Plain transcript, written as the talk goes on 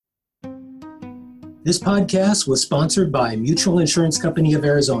This podcast was sponsored by Mutual Insurance Company of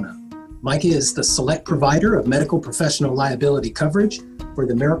Arizona. MICA is the select provider of medical professional liability coverage for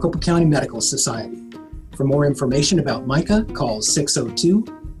the Maricopa County Medical Society. For more information about MICA, call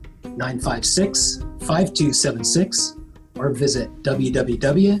 602-956-5276 or visit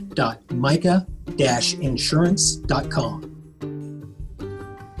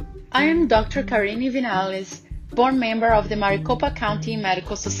www.mica-insurance.com. I am Dr. Karini Vinales, board member of the Maricopa County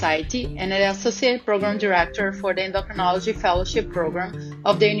Medical Society and an Associate Program Director for the Endocrinology Fellowship Program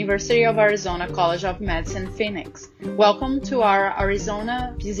of the University of Arizona College of Medicine, Phoenix. Welcome to our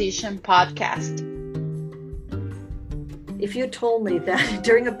Arizona Physician Podcast. If you told me that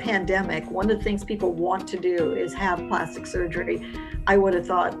during a pandemic, one of the things people want to do is have plastic surgery, I would have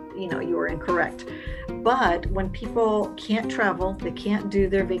thought, you were incorrect. But when people can't travel, they can't do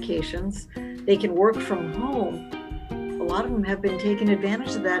their vacations, they can work from home, a lot of them have been taking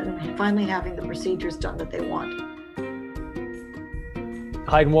advantage of that and finally having the procedures done that they want.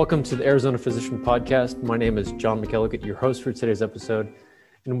 Hi, and welcome to the Arizona Physician Podcast. My name is John McElligott, your host for today's episode.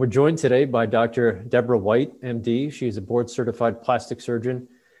 And we're joined today by Dr. Deborah White, MD. She is a board-certified plastic surgeon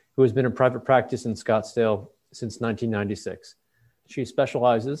who has been in private practice in Scottsdale since 1996. She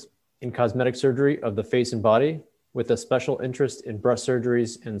specializes in cosmetic surgery of the face and body with a special interest in breast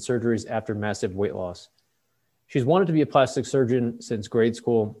surgeries and surgeries after massive weight loss. She's wanted to be a plastic surgeon since grade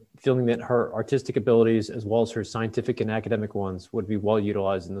school, feeling that her artistic abilities as well as her scientific and academic ones would be well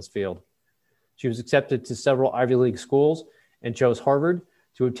utilized in this field. She was accepted to several Ivy League schools and chose Harvard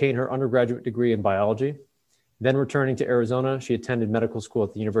to obtain her undergraduate degree in biology. Then returning to Arizona, she attended medical school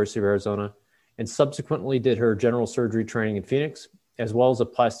at the University of Arizona and subsequently did her general surgery training in Phoenix, as well as a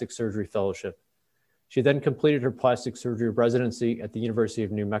plastic surgery fellowship. She then completed her plastic surgery residency at the University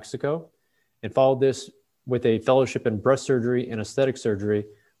of New Mexico and followed this with a fellowship in breast surgery and aesthetic surgery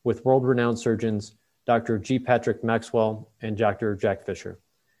with world-renowned surgeons, Dr. G. Patrick Maxwell and Dr. Jack Fisher.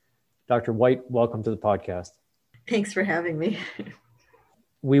 Dr. White, welcome to the podcast. Thanks for having me.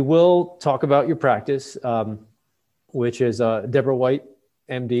 We will talk about your practice, which is Deborah White,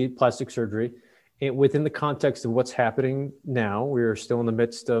 MD, plastic surgery. And within the context of what's happening now, we are still in the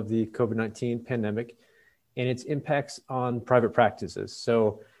midst of the COVID-19 pandemic and its impacts on private practices.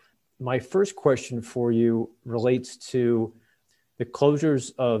 So my first question for you relates to the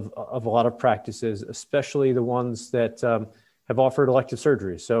closures of a lot of practices, especially the ones that have offered elective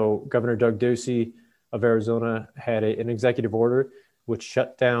surgery. So Governor Doug Ducey of Arizona had an executive order which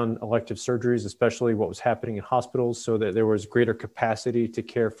shut down elective surgeries, especially what was happening in hospitals, so that there was greater capacity to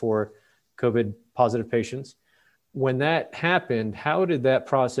care for COVID positive patients. When that happened, how did that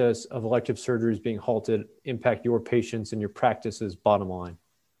process of elective surgeries being halted impact your patients and your practice's bottom line?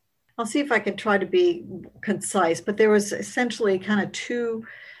 I'll see if I can try to be concise, but there was essentially kind of two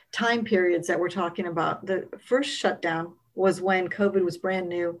time periods that we're talking about. The first shutdown was when COVID was brand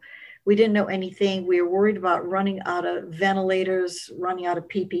new. We didn't know anything. We were worried about running out of ventilators, running out of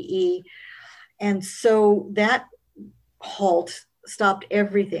PPE. And so that halt stopped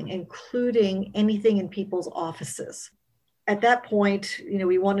everything, including anything in people's offices. At that point,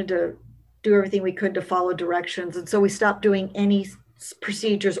 we wanted to do everything we could to follow directions. And so we stopped doing any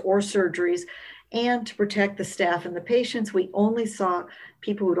procedures or surgeries. And to protect the staff and the patients, we only saw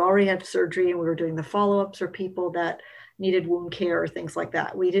people who'd already had surgery, and we were doing the follow-ups, or people that needed wound care or things like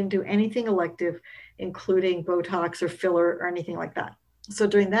that. We didn't do anything elective, including Botox or filler or anything like that. So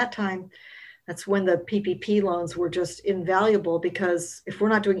during that time, that's when the PPP loans were just invaluable, because if we're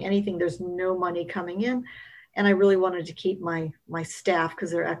not doing anything, there's no money coming in. And I really wanted to keep my staff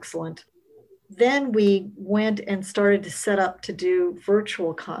because they're excellent. Then we went and started to set up to do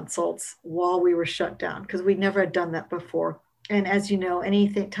virtual consults while we were shut down, because we never had done that before. And as you know,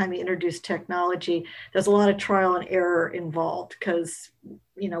 time you introduce technology, there's a lot of trial and error involved, because,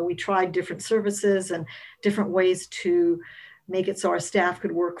 we tried different services and different ways to make it so our staff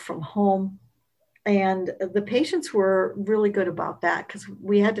could work from home. And the patients were really good about that, because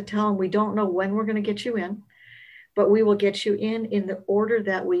we had to tell them, we don't know when we're going to get you in, but we will get you in the order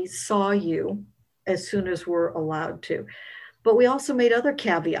that we saw you as soon as we're allowed to. But we also made other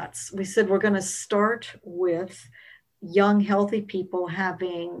caveats. We said, we're going to start with young, healthy people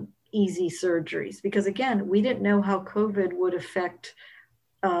having easy surgeries, because again, we didn't know how COVID would affect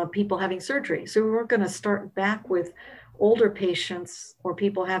people having surgery. So we weren't going to start back with older patients or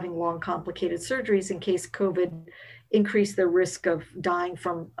people having long, complicated surgeries in case COVID increased their risk of dying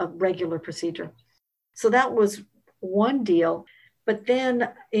from a regular procedure. So that was one deal. But then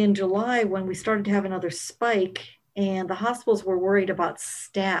in July, when we started to have another spike and the hospitals were worried about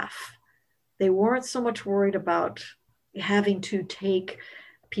staff, they weren't so much worried about having to take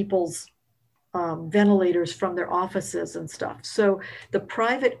people's ventilators from their offices and stuff. So the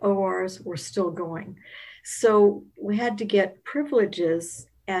private ORs were still going. So we had to get privileges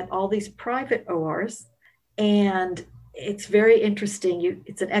at all these private ORs. And it's very interesting.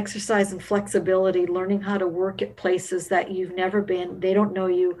 It's an exercise in flexibility, learning how to work at places that you've never been. They don't know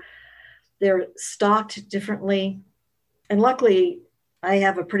you. They're stocked differently. And luckily, I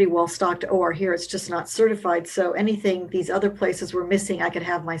have a pretty well-stocked OR here. It's just not certified. So anything these other places were missing, I could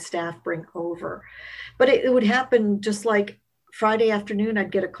have my staff bring over. But it would happen just like Friday afternoon,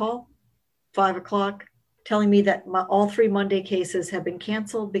 I'd get a call, 5 o'clock, telling me that all 3 Monday cases have been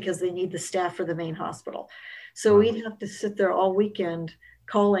canceled because they need the staff for the main hospital. So we'd have to sit there all weekend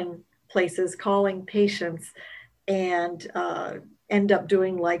calling places, calling patients, and end up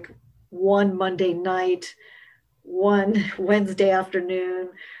doing like one Monday night, one Wednesday afternoon,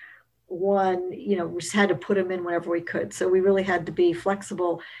 one, we just had to put them in whenever we could. So we really had to be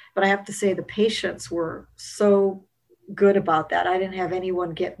flexible. But I have to say the patients were so good about that. I didn't have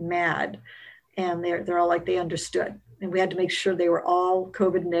anyone get mad, and they're all like, they understood. And we had to make sure they were all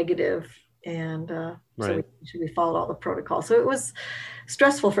COVID negative. And right. So we followed all the protocols. So it was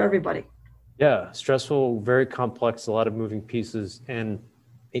stressful for everybody. Yeah, stressful, very complex, a lot of moving pieces. And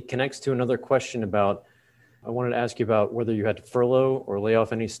it connects to another question about, I wanted to ask you about whether you had to furlough or lay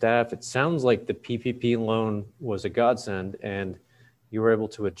off any staff. It sounds like the PPP loan was a godsend and you were able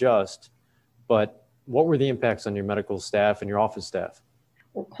to adjust, but what were the impacts on your medical staff and your office staff?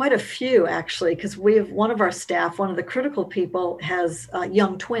 Well, quite a few actually, because we have one of our staff, one of the critical people, has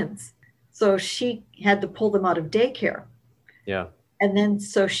young twins. So she had to pull them out of daycare. Yeah. And then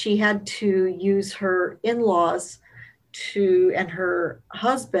so she had to use her in-laws and her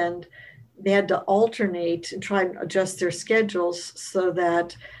husband. They had to alternate and try and adjust their schedules so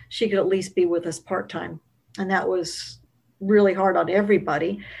that she could at least be with us part-time. And that was really hard on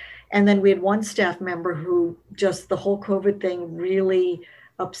everybody. And then we had one staff member who just the whole COVID thing really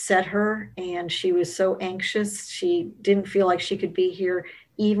upset her. And she was so anxious. She didn't feel like she could be here,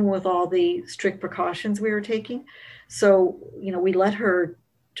 even with all the strict precautions we were taking. So, we let her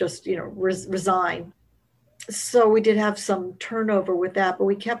just, resign. So we did have some turnover with that, but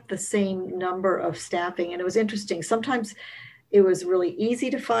we kept the same number of staffing. And it was interesting. Sometimes it was really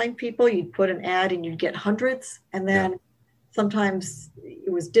easy to find people. You'd put an ad and you'd get hundreds. And then sometimes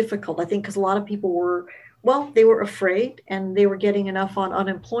it was difficult, I think, because a lot of people they were afraid and they were getting enough on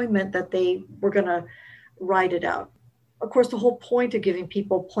unemployment that they were going to ride it out. Of course, the whole point of giving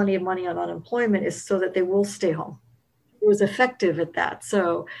people plenty of money on unemployment is so that they will stay home. It was effective at that.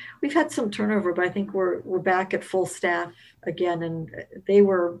 So we've had some turnover, but I think we're back at full staff again. And they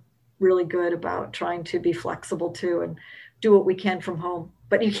were really good about trying to be flexible too and do what we can from home.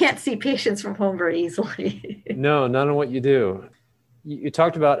 But you can't see patients from home very easily. No, none of what you do. You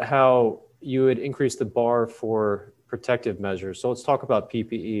talked about how you would increase the bar for protective measures. So let's talk about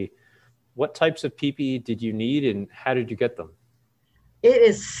PPE. What types of PPE did you need and how did you get them? It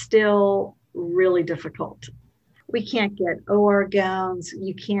is still really difficult. We can't get OR gowns.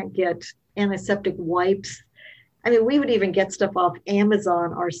 You can't get antiseptic wipes. I mean, we would even get stuff off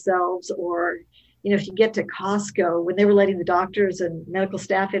Amazon ourselves, or, if you get to Costco, when they were letting the doctors and medical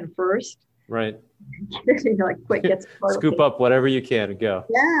staff in first. Right. Quick, get scoop up whatever you can and go.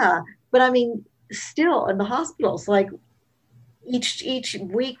 Yeah. But I mean, still in the hospitals, like each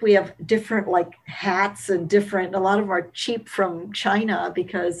week we have different hats and a lot of them are cheap from China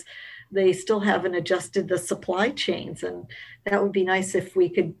because they still haven't adjusted the supply chains. And that would be nice if we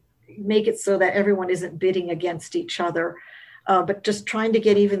could make it so that everyone isn't bidding against each other. But just trying to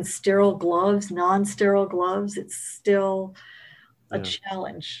get even sterile gloves, non-sterile gloves, it's still a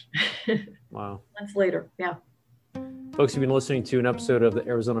challenge. Wow. Months later. Yeah. Folks, you've been listening to an episode of the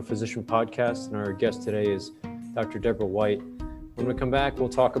Arizona Physician Podcast, and our guest today is Dr. Deborah White. When we come back, we'll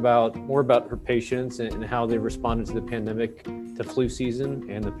talk more about her patients and how they responded to the pandemic, to flu season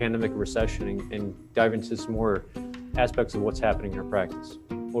and the pandemic recession, and dive into some more aspects of what's happening in her practice.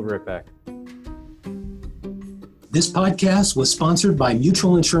 We'll be right back. This podcast was sponsored by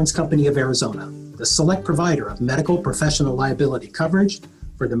Mutual Insurance Company of Arizona, the select provider of medical professional liability coverage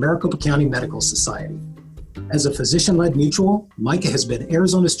for the Maricopa County Medical Society. As a physician-led mutual, MICA has been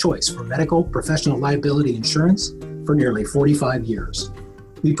Arizona's choice for medical professional liability insurance for nearly 45 years.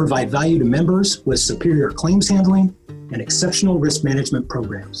 We provide value to members with superior claims handling and exceptional risk management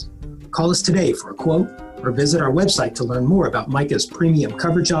programs. Call us today for a quote or visit our website to learn more about MICA's premium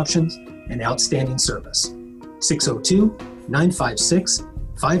coverage options and outstanding service.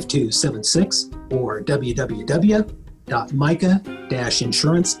 602-956-5276 or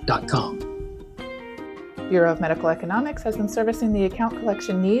www.mica-insurance.com. Bureau of Medical Economics has been servicing the account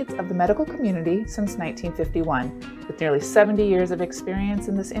collection needs of the medical community since 1951, with nearly 70 years of experience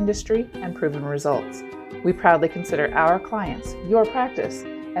in this industry and proven results. We proudly consider our clients, your practice,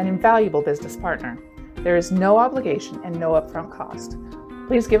 an invaluable business partner. There is no obligation and no upfront cost.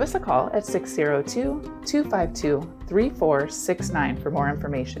 Please give us a call at 602-252-3469 for more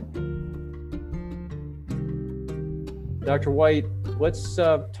information. Dr. White, let's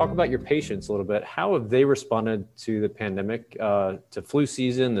talk about your patients a little bit. How have they responded to the pandemic, to flu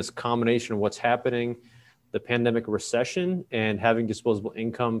season, this combination of what's happening, the pandemic recession, and having disposable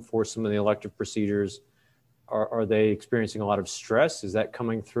income for some of the elective procedures? Are they experiencing a lot of stress? Is that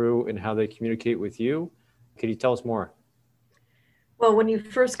coming through in how they communicate with you? Can you tell us more? Well, when you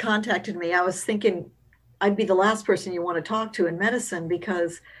first contacted me, I was thinking I'd be the last person you want to talk to in medicine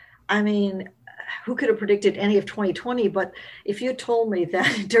because, I mean, who could have predicted any of 2020? But if you told me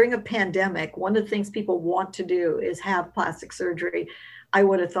that during a pandemic, one of the things people want to do is have plastic surgery, I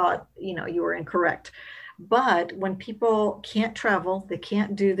would have thought, you were incorrect. But when people can't travel, they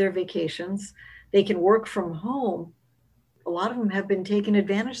can't do their vacations, they can work from home, a lot of them have been taking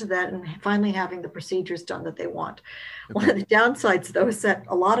advantage of that and finally having the procedures done that they want. Okay. One of the downsides, though, is that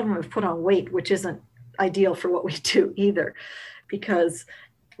a lot of them have put on weight, which isn't ideal for what we do either, because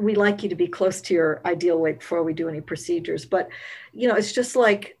we like you to be close to your ideal weight before we do any procedures. But, it's just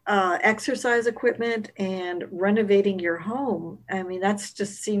like exercise equipment and renovating your home. I mean, that's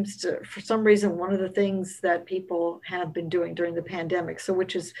just seems to, for some reason, one of the things that people have been doing during the pandemic. So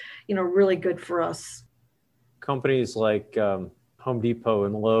which is, really good for us. Companies like Home Depot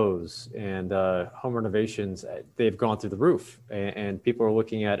and Lowe's and home renovations, they've gone through the roof, and people are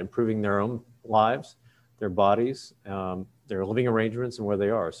looking at improving their own lives, their bodies, their living arrangements, and where they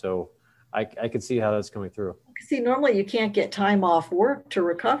are. So I can see how that's coming through. See, normally you can't get time off work to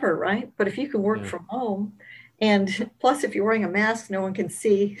recover, right? But if you can work from home, and plus if you're wearing a mask, no one can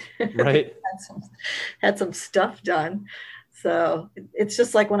see. Right. had some stuff done. So it's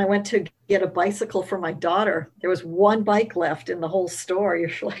just like when I went to get a bicycle for my daughter, there was one bike left in the whole store. You're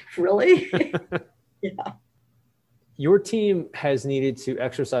like, really? Yeah. Your team has needed to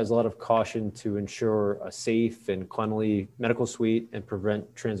exercise a lot of caution to ensure a safe and cleanly medical suite and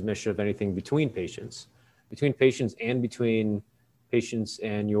prevent transmission of anything between patients and between patients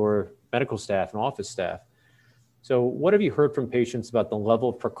and your medical staff and office staff. So what have you heard from patients about the level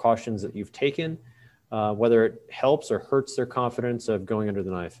of precautions that you've taken, whether it helps or hurts their confidence of going under the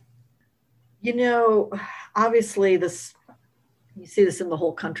knife? Obviously you see this in the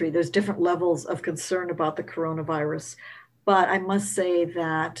whole country. There's different levels of concern about the coronavirus. But I must say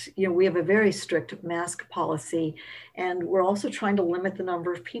that, we have a very strict mask policy, and we're also trying to limit the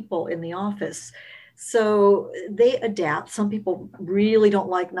number of people in the office. So they adapt. Some people really don't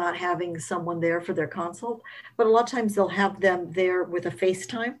like not having someone there for their consult, but a lot of times they'll have them there with a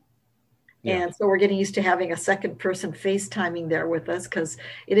FaceTime. Yeah. And so we're getting used to having a second person FaceTiming there with us, because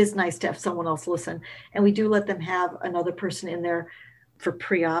it is nice to have someone else listen. And we do let them have another person in there for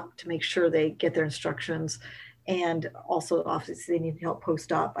pre-op to make sure they get their instructions. And also, obviously, they need help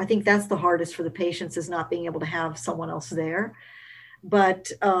post-op. I think that's the hardest for the patients, is not being able to have someone else there.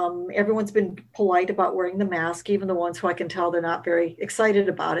 But everyone's been polite about wearing the mask, even the ones who I can tell they're not very excited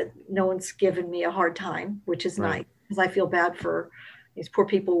about it. No one's given me a hard time, which is nice, because I feel bad for these poor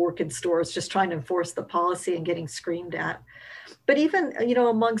people who work in stores just trying to enforce the policy and getting screamed at. But even,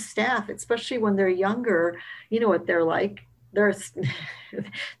 among staff, especially when they're younger, what they're like. They're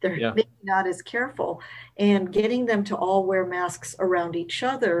maybe not as careful, and getting them to all wear masks around each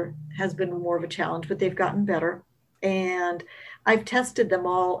other has been more of a challenge, but they've gotten better. And I've tested them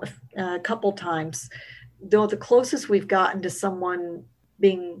all a couple times, though the closest we've gotten to someone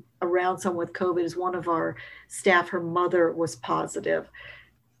being around someone with COVID is one of our staff. Her mother was positive,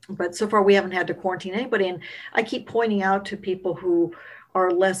 but so far we haven't had to quarantine anybody. And I keep pointing out to people who are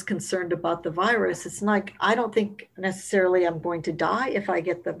less concerned about the virus, it's like, I don't think necessarily I'm going to die if I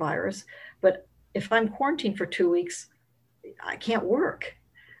get the virus, but if I'm quarantined for 2 weeks, I can't work.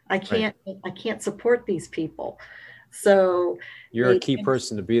 I can't support these people. So you're a key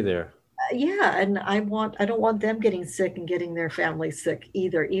person to be there. Yeah. And I don't want them getting sick and getting their family sick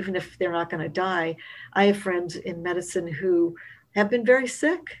either, even if they're not going to die. I have friends in medicine who have been very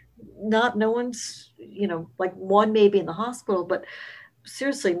sick. No one's, like one maybe in the hospital, but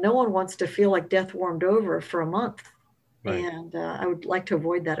seriously, no one wants to feel like death warmed over for a month. Right. And I would like to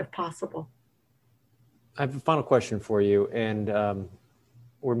avoid that if possible. I have a final question for you. And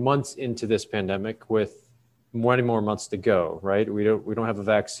we're months into this pandemic with many more months to go, right? We don't have a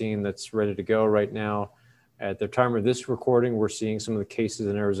vaccine that's ready to go right now. At the time of this recording, we're seeing some of the cases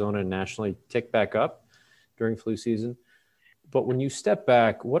in Arizona and nationally tick back up. during flu season. But when you step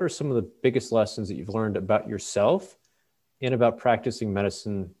back, what are some of the biggest lessons that you've learned about yourself and about practicing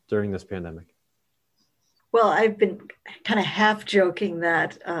medicine during this pandemic? Well, I've been kind of half joking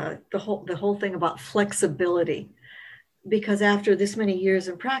that the whole thing about flexibility, because after this many years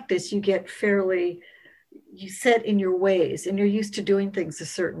in practice, you set in your ways and you're used to doing things a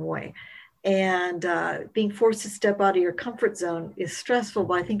certain way. And being forced to step out of your comfort zone is stressful,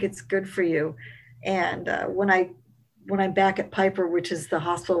 but I think it's good for you. And when I'm back at Piper, which is the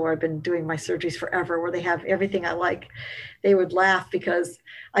hospital where I've been doing my surgeries forever, where they have everything I like, they would laugh because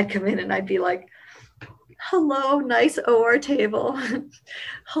I'd come in and I'd be like, hello, nice OR table.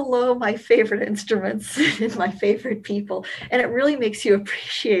 Hello, my favorite instruments and my favorite people. And it really makes you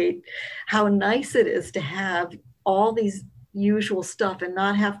appreciate how nice it is to have all these usual stuff and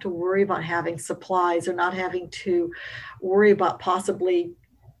not have to worry about having supplies or not having to worry about possibly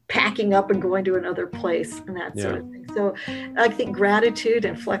packing up and going to another place and that sort of thing. So I think gratitude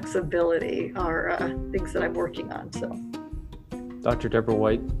and flexibility are things that I'm working on. So, Dr. Deborah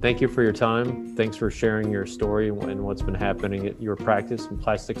White, thank you for your time. Thanks for sharing your story and what's been happening at your practice in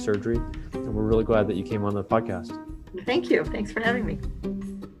plastic surgery. And we're really glad that you came on the podcast. Thank you. Thanks for having me.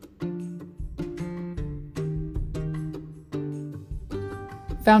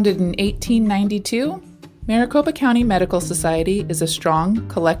 Founded in 1892, Maricopa County Medical Society is a strong,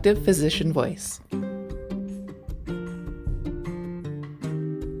 collective physician voice.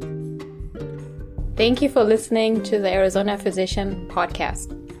 Thank you for listening to the Arizona Physician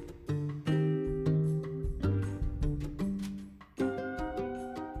Podcast.